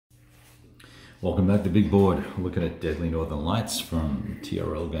Welcome back to Big Board. Looking at Deadly Northern Lights from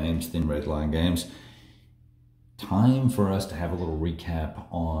TRL Games, Thin Red Line Games. Time for us to have a little recap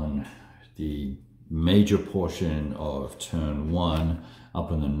on the major portion of turn one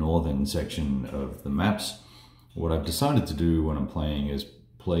up in the northern section of the maps. What I've decided to do when I'm playing is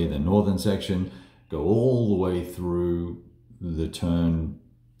play the northern section, go all the way through the turn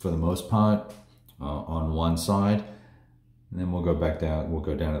for the most part on one side. And then we'll go back down, we'll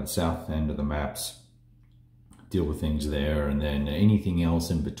go down to the south end of the maps, deal with things there, and then anything else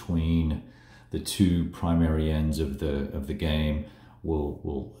in between the two primary ends of the game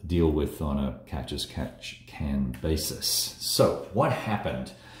we'll deal with on a catch-as-catch-can basis. So what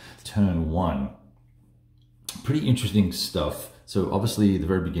happened? Turn one. Pretty interesting stuff. So obviously at the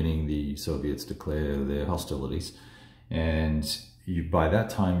very beginning the Soviets declare their hostilities, and by that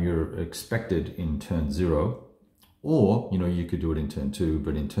time you're expected in turn zero, or, you could do it in turn two,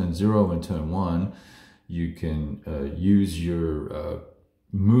 but in turn zero and turn one, you can use your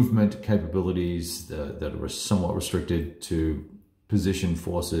movement capabilities that are somewhat restricted to position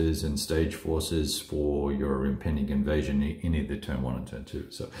forces and stage forces for your impending invasion in either turn one and turn two.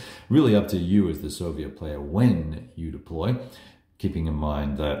 So really up to you as the Soviet player when you deploy, keeping in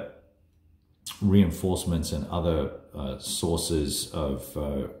mind that reinforcements and other sources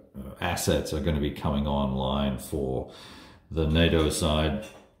of assets are going to be coming online for the NATO side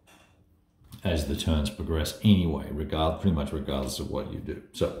as the turns progress anyway, pretty much regardless of what you do.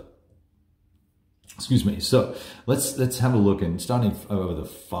 So, excuse me. So let's have a look, and starting over the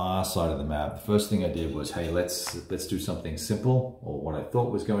far side of the map, the first thing I did was, hey, let's do something simple, or what I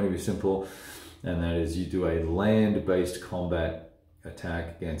thought was going to be simple, and that is you do a land-based combat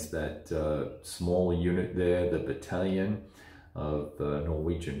attack against that small unit there, the battalion of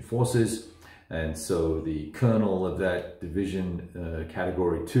Norwegian forces. And so the colonel of that division,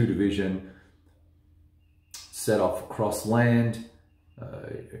 category 2 division, set off across land,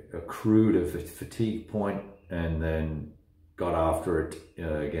 accrued a fatigue point, and then got after it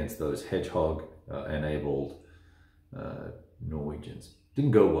against those hedgehog enabled Norwegians.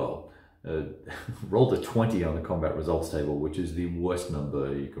 Didn't go well. Rolled a 20 on the combat results table, which is the worst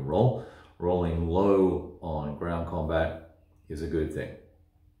number you can roll. Rolling low on ground combat is a good thing.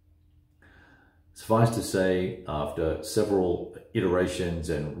 Suffice to say, after several iterations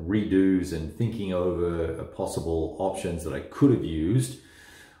and redos and thinking over possible options that I could have used,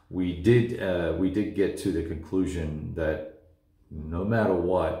 we did get to the conclusion that no matter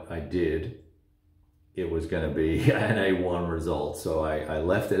what I did, it was going to be an A1 result. So I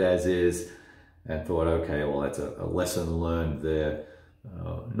left it as is and thought, okay, well, that's a lesson learned there.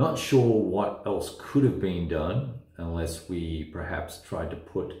 Not sure what else could have been done, unless we perhaps tried to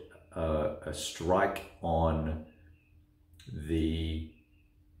put a strike on the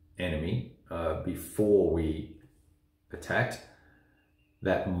enemy before we attacked.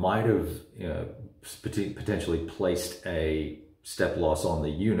 That might have potentially placed a step loss on the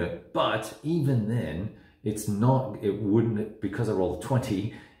unit, but even then, because I rolled a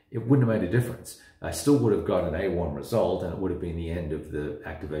 20, it wouldn't have made a difference. I still would have got an A1 result, and it would have been the end of the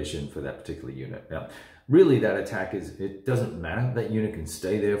activation for that particular unit. Now, really, that attack it doesn't matter. That unit can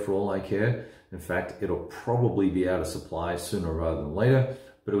stay there for all I care. In fact, it'll probably be out of supply sooner rather than later,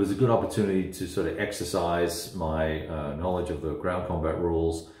 but it was a good opportunity to sort of exercise my knowledge of the ground combat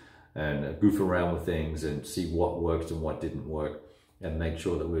rules and goof around with things and see what worked and what didn't work, and make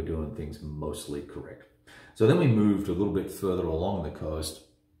sure that we're doing things mostly correct. So then we moved a little bit further along the coast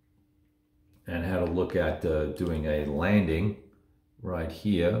and had a look at doing a landing right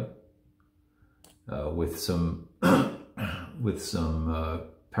here with some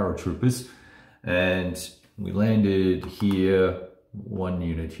paratroopers, and we landed here, one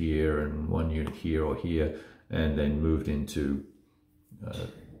unit here and one unit here or here, and then moved into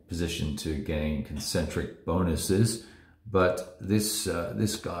position to gain concentric bonuses. But this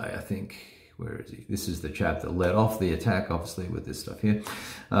guy, I think, where is he? This is the chap that led off the attack, obviously, with this stuff here.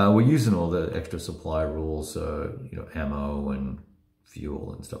 We're using all the extra supply rules, ammo and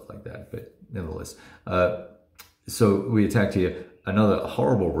fuel and stuff like that, but nevertheless. So we attacked here. Another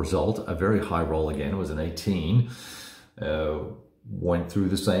horrible result, a very high roll again. It was an 18. Went through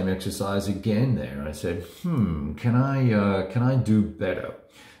the same exercise again there. I said, can I do better?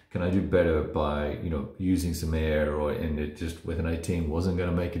 Can I do better by, using some air, and it just with an 18 wasn't going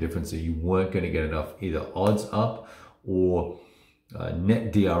to make a difference. So you weren't going to get enough either odds up or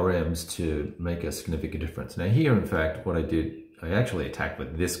net DRMs to make a significant difference. Now here, in fact, what I did, I actually attacked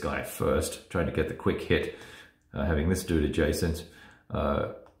with this guy first, trying to get the quick hit, having this dude adjacent,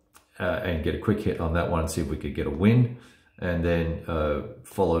 and get a quick hit on that one, see if we could get a win. and then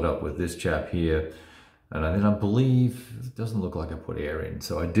followed up with this chap here. And then I believe, it doesn't look like I put air in,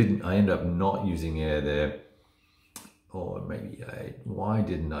 so I ended up not using air there. Or maybe why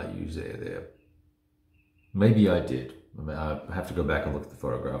didn't I use air there? Maybe I did. I mean, I have to go back and look at the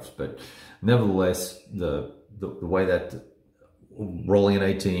photographs, but nevertheless, the way that rolling an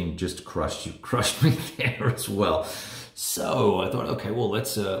 18 just crushed me there as well. So I thought, okay, well,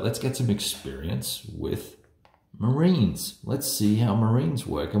 let's get some experience with Marines. Let's see how Marines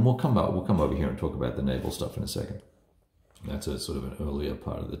work, and we'll come over here and talk about the naval stuff in a second. That's a sort of an earlier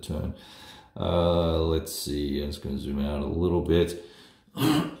part of the turn. Let's see. I'm just going to zoom out a little bit.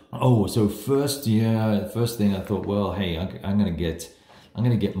 Oh, so first thing I thought, well, hey, I'm going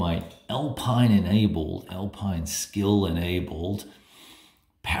to get my Alpine skill enabled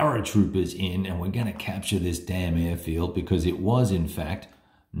paratroopers in, and we're going to capture this damn airfield, because it was in fact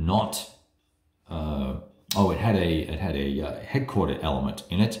not. It had a headquarter element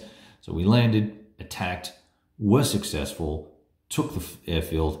in it. So we landed, attacked, were successful, took the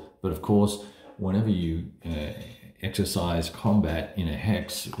airfield. But of course, whenever you exercise combat in a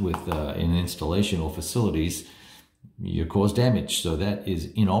hex with in an installation or facilities, you cause damage. So that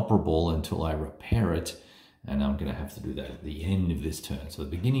is inoperable until I repair it. And I'm going to have to do that at the end of this turn. So the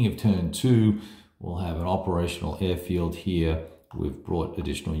beginning of turn 2, we'll have an operational airfield here. We've brought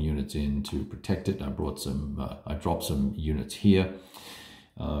additional units in to protect it. I dropped some units here.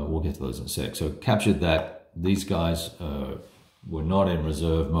 We'll get to those in a sec. So captured that. These guys were not in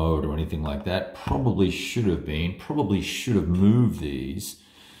reserve mode or anything like that. Probably should have been. Probably should have moved this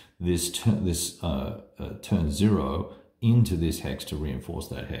turn 0 into this hex to reinforce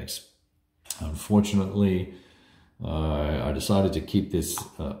that hex. Unfortunately, I decided to keep this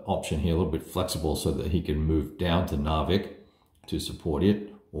option here a little bit flexible so that he can move down to Narvik to support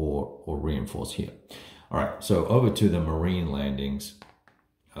it or reinforce here. All right, so over to the Marine landings.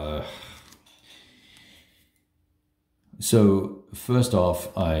 So first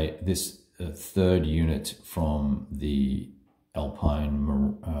off, this third unit from the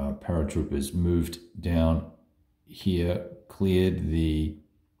Alpine paratroopers moved down here, cleared the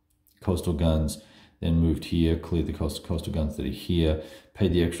coastal guns, then moved here, cleared the coastal guns that are here,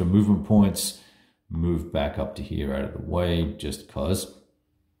 paid the extra movement points, moved back up to here out of the way just because.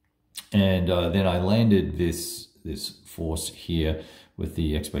 And then I landed this force here with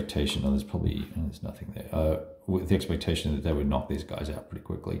the expectation, there's nothing there, with the expectation that they would knock these guys out pretty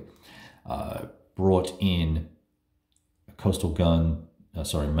quickly. Brought in a coastal gun,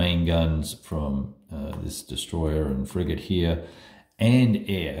 main guns from this destroyer and frigate here, and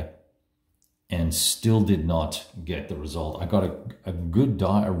air, and still did not get the result. I got a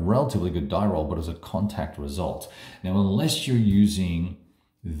relatively good die roll, but it was a contact result. Now, unless you're using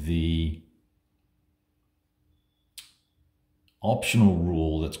the optional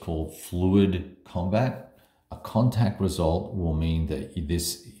rule that's called fluid combat, a contact result will mean that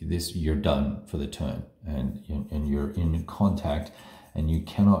you're done for the turn, and you're in contact, and you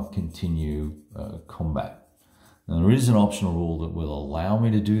cannot continue combat. Now, there is an optional rule that will allow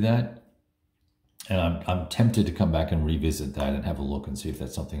me to do that. And I'm tempted to come back and revisit that and have a look and see if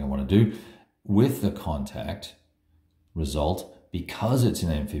that's something I want to do. With the contact result, because it's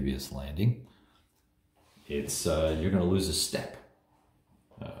an amphibious landing, it's you're going to lose a step.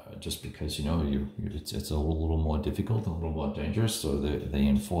 Just because, you know, it's a little more difficult, a little more dangerous, so they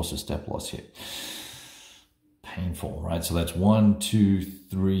enforce a step loss here. Painful, right? So that's 1, 2,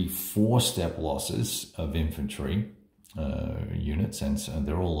 3, 4 step losses of infantry units, and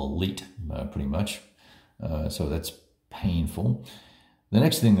they're all elite pretty much, so that's painful. The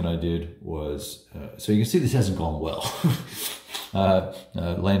next thing that I did was, so you can see this hasn't gone well.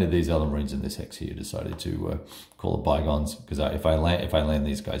 Landed these other Marines in this hex here, decided to call it bygones, because if I land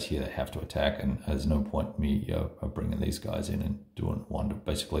these guys here, they have to attack, and there's no point me bringing these guys in and doing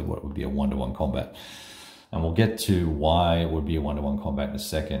basically what would be a one-to-one combat. And we'll get to why it would be a one-to-one combat in a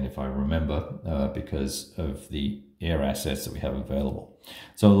second, if I remember, because of the air assets that we have available.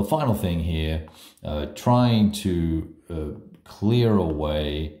 So the final thing here, trying to clear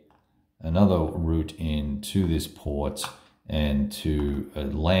away another route into this port and to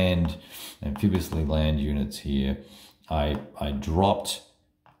amphibiously land units here. I dropped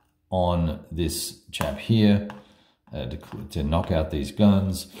on this chap here to knock out these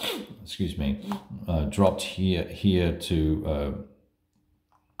guns. Excuse me. Dropped here to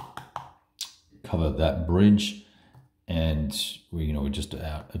cover that bridge, and we're just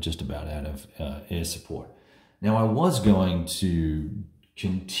about out of air support. Now, I was going to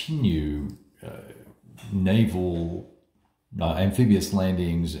continue naval amphibious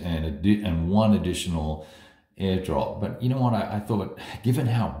landings and one additional airdrop. But you know what? I thought, given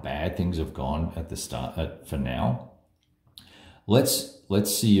how bad things have gone at the start, for now, let's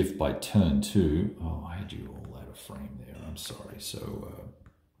see if by turn 2. Oh, I had you all out of frame there. I'm sorry. So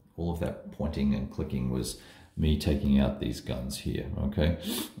all of that pointing and clicking was me taking out these guns here. Okay,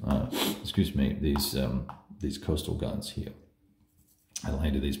 excuse me. These coastal guns here. I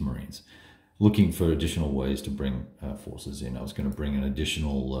landed these Marines, looking for additional ways to bring forces in. I was going to bring an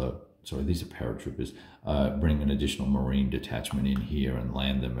additional. Sorry, these are paratroopers. Bring an additional Marine detachment in here and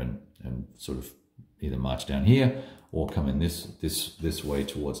land them, and sort of either march down here or come in this way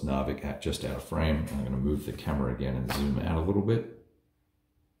towards Narvik, just out of frame. I'm going to move the camera again and zoom out a little bit.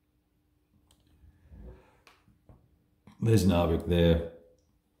 There's Narvik there.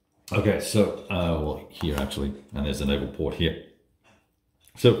 Okay, so well, here actually, and there's a naval port here.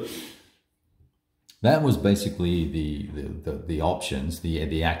 So that was basically the options,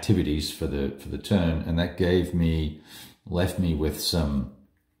 the activities for the turn, and that left me with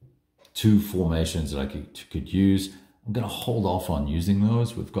 2 formations that I could use. I'm going to hold off on using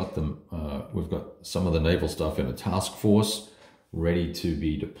those. We've got them. We've got some of the naval stuff in a task force ready to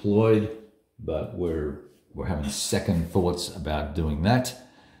be deployed, but we're having second thoughts about doing that.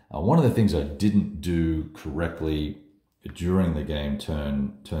 One of the things I didn't do correctly during the game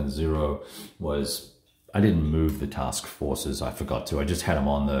turn 0 was I didn't move the task forces. I forgot to. I just had them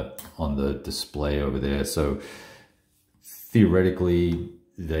on the display over there. So theoretically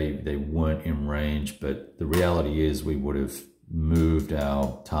they weren't in range, but the reality is we would have moved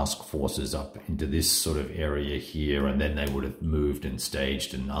our task forces up into this sort of area here, and then they would have moved and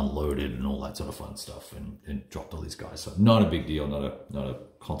staged and unloaded and all that sort of fun stuff and dropped all these guys. So not a big deal, not a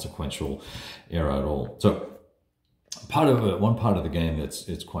consequential error at all. So one part of the game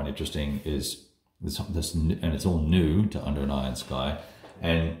it's quite interesting is this, and it's all new to Under an Iron Sky,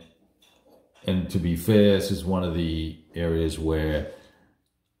 and to be fair, this is one of the areas where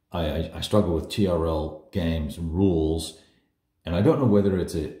I struggle with TRL games rules, and I don't know whether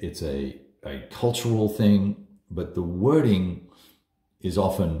it's a cultural thing, but the wording is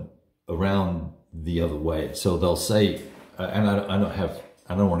often around the other way. So they'll say, and I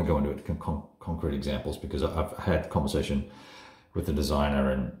don't want to go into it concrete examples, because I've had conversation with the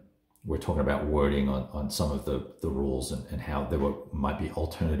designer and we're talking about wording on some of the rules and how there might be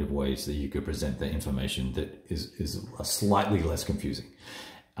alternative ways that you could present the information that is slightly less confusing.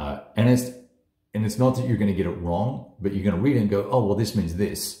 And it's not that you're going to get it wrong, but you're going to read it and go, oh, well, this means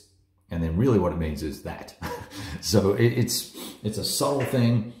this. And then really what it means is that. So it's a subtle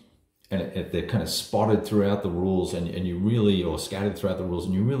thing, and they're kind of spotted throughout the rules, and you really, or scattered throughout the rules,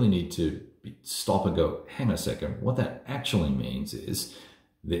 and you really need to stop and go, hang on a second, what that actually means is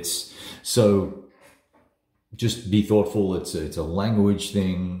this. So just be thoughtful. It's a language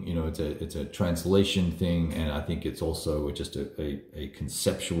thing, you know, it's a translation thing, and I think it's also just a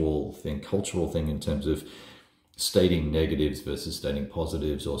conceptual thing, cultural thing, in terms of stating negatives versus stating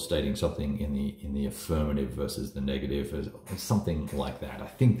positives, or stating something in the affirmative versus the negative, or something like that. I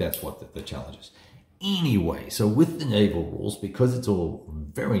think that's what the challenge is. Anyway, so with the naval rules, because it's all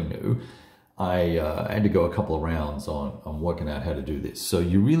very new, I had to go a couple of rounds on working out how to do this. So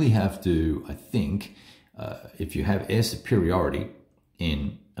you really have to, I think, if you have air superiority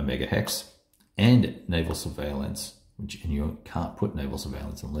in a megahex and naval surveillance, and you can't put naval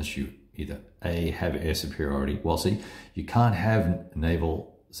surveillance unless you either A, have air superiority. Well, see, you can't have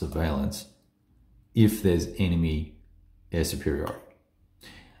naval surveillance if there's enemy air superiority.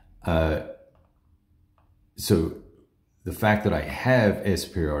 So the fact that I have air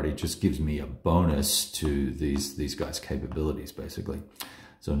superiority just gives me a bonus to these guys' capabilities, basically.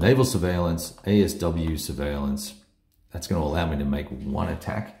 So naval surveillance, ASW surveillance, that's going to allow me to make one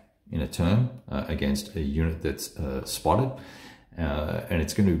attack in a turn against a unit that's spotted. And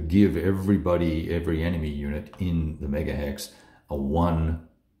it's going to give every enemy unit in the megahex a 1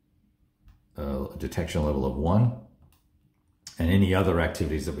 detection level of 1. And any other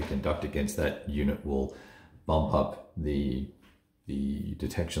activities that we conduct against that unit will bump up the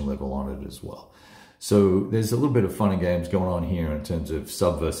detection level on it as well. So there's a little bit of fun and games going on here in terms of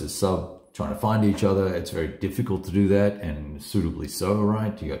sub versus sub, trying to find each other. It's very difficult to do that, and suitably so,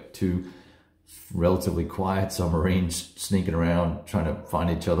 right? You got 2 relatively quiet submarines sneaking around trying to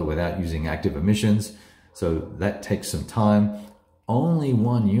find each other without using active emissions. So that takes some time. Only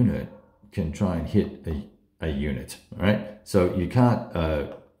one unit can try and hit a unit, right? So you can't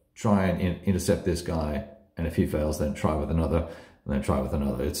try and intercept this guy, and if he fails, then try with another, and then try with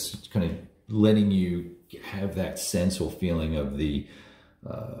another. It's kind of letting you have that sense or feeling of the,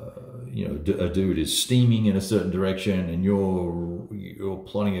 you know, a dude is steaming in a certain direction, and you're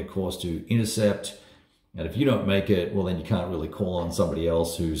plotting a course to intercept, And if you don't make it, well, then you can't really call on somebody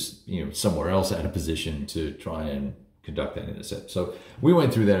else who's, you know, somewhere else out of position to try and conduct that intercept. So we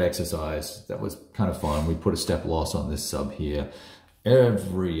went through that exercise. That was kind of fun. We put a step loss on this sub here.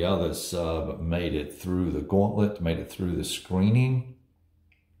 Every other sub made it through the gauntlet, made it through the screening.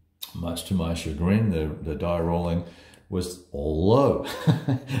 Much to my chagrin, the die rolling was all low,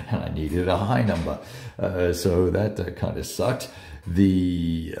 and I needed a high number. So that kind of sucked.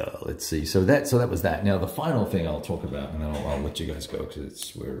 Let's see, so that was that. Now the final thing I'll talk about, and then I'll let you guys go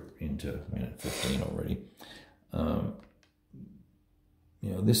because we're into minute 15 already. You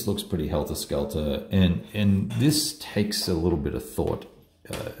know, this looks pretty helter-skelter, and this takes a little bit of thought.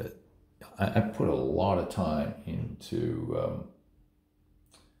 I put a lot of time into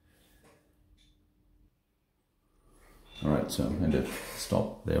all right, so I'm going to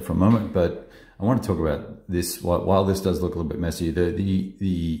stop there for a moment, but I want to talk about this. While this does look a little bit messy,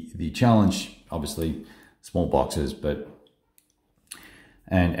 the challenge, obviously, small boxes, but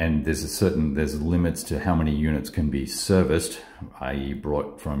and there's limits to how many units can be serviced, i.e.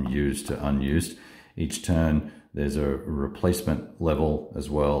 brought from used to unused. Each turn there's a replacement level as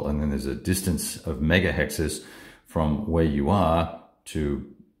well, and then there's a distance of megahexes from where you are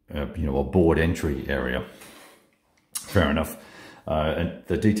to you know, a board entry area. Fair enough. And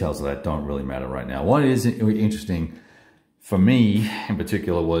the details of that don't really matter right now. What is interesting for me in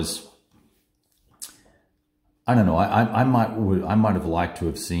particular was, I don't know, I might have liked to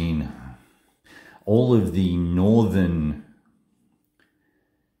have seen all of the northern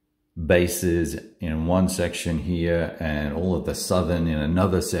bases in one section here and all of the southern in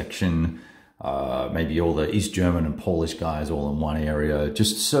another section, maybe all the East German and Polish guys all in one area,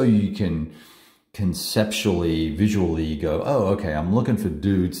 just so you can conceptually, visually go, oh, okay, I'm looking for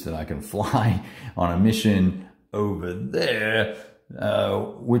dudes that I can fly on a mission over there.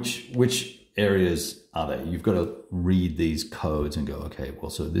 Which areas are they? You've got to read these codes and go, okay, well,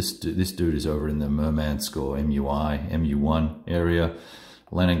 so this dude is over in the Murmansk or MU1 area.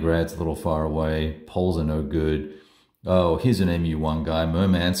 Leningrad's a little far away. Poles are no good. Oh, here's an MU1 guy,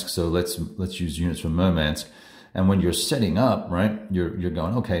 Murmansk. So let's use units from Murmansk. And when you're setting up, right, you're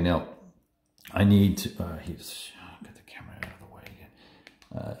going, okay, now I need to, get the camera out of the way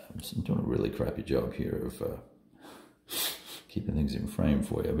again. I'm doing a really crappy job here of keeping things in frame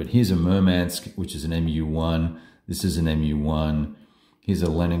for you. But here's a Murmansk, which is an MU1. This is an MU1. Here's a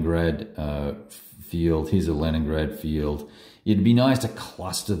Leningrad field. Here's a Leningrad field. It'd be nice to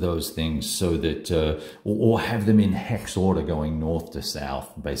cluster those things so that, or have them in hex order going north to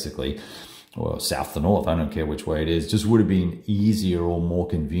south, basically. Or south to north, I don't care which way it is. Just would have been easier or more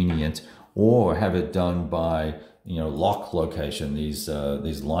convenient. Or have it done by, you know, lock location, these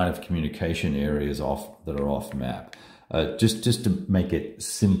line of communication areas that are off map. Just to make it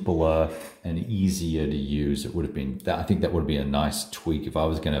simpler and easier to use. It would have been, I think that would be a nice tweak if I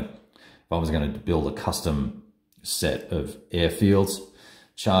was gonna build a custom set of airfields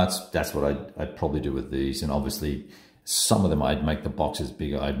charts. That's what I'd probably do with these. And obviously some of them I'd make the boxes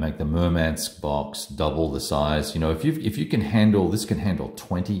bigger. I'd make the Murmansk box double the size. You know, if you can handle, this can handle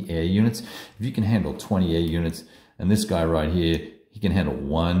 20 air units. If you can handle 20 air units, and this guy right here, he can handle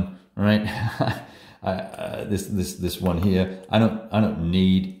 1, right? This one here, I don't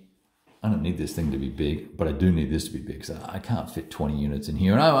need this thing to be big, but I do need this to be big because I can't fit 20 units in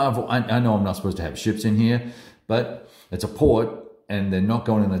here. And I know I'm not supposed to have ships in here, but it's a port and they're not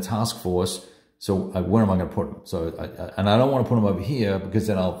going in a task force. So where am I going to put them? So and I don't want to put them over here because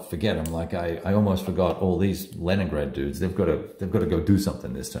then I'll forget them. Like I almost forgot all these Leningrad dudes. They've got to go do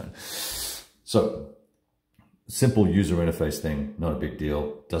something this turn. So simple user interface thing, not a big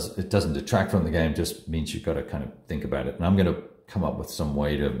deal. It doesn't detract from the game. Just means you've got to kind of think about it. And I'm going to come up with some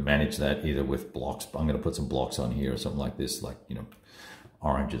way to manage that, either with blocks. I'm going to put some blocks on here or something like this. Like, you know,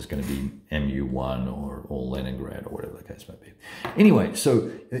 orange is going to be MU1 or Leningrad or whatever the case might be. Anyway,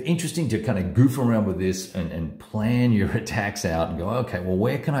 so interesting to kind of goof around with this and plan your attacks out and go, okay, well,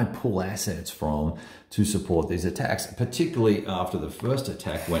 where can I pull assets from to support these attacks? Particularly after the first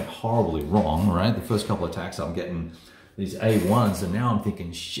attack went horribly wrong, right? The first couple of attacks, I'm getting these A1s, and now I'm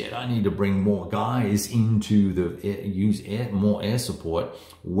thinking, shit, I need to bring more guys into more air support.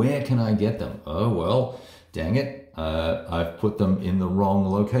 Where can I get them? Oh, well, dang it. I've put them in the wrong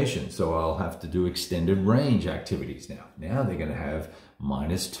location, so I'll have to do extended range activities now. Now they're going to have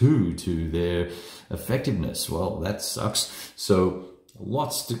 -2 to their effectiveness. Well, that sucks. So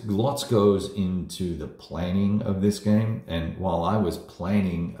lots goes into the planning of this game, and while I was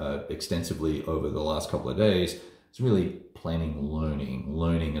planning extensively over the last couple of days, it's really planning,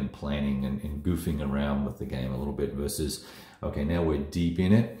 learning and planning and goofing around with the game a little bit versus, okay, now we're deep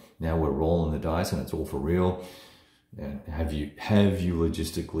in it. Now we're rolling the dice and it's all for real. And have you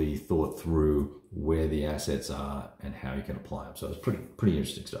logistically thought through where the assets are and how you can apply them? So it's pretty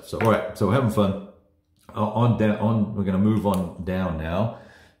interesting stuff. So all right, so we're having fun. We're going to move on down now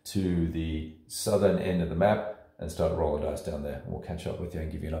to the southern end of the map and start rolling dice down there. We'll catch up with you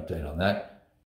and give you an update on that.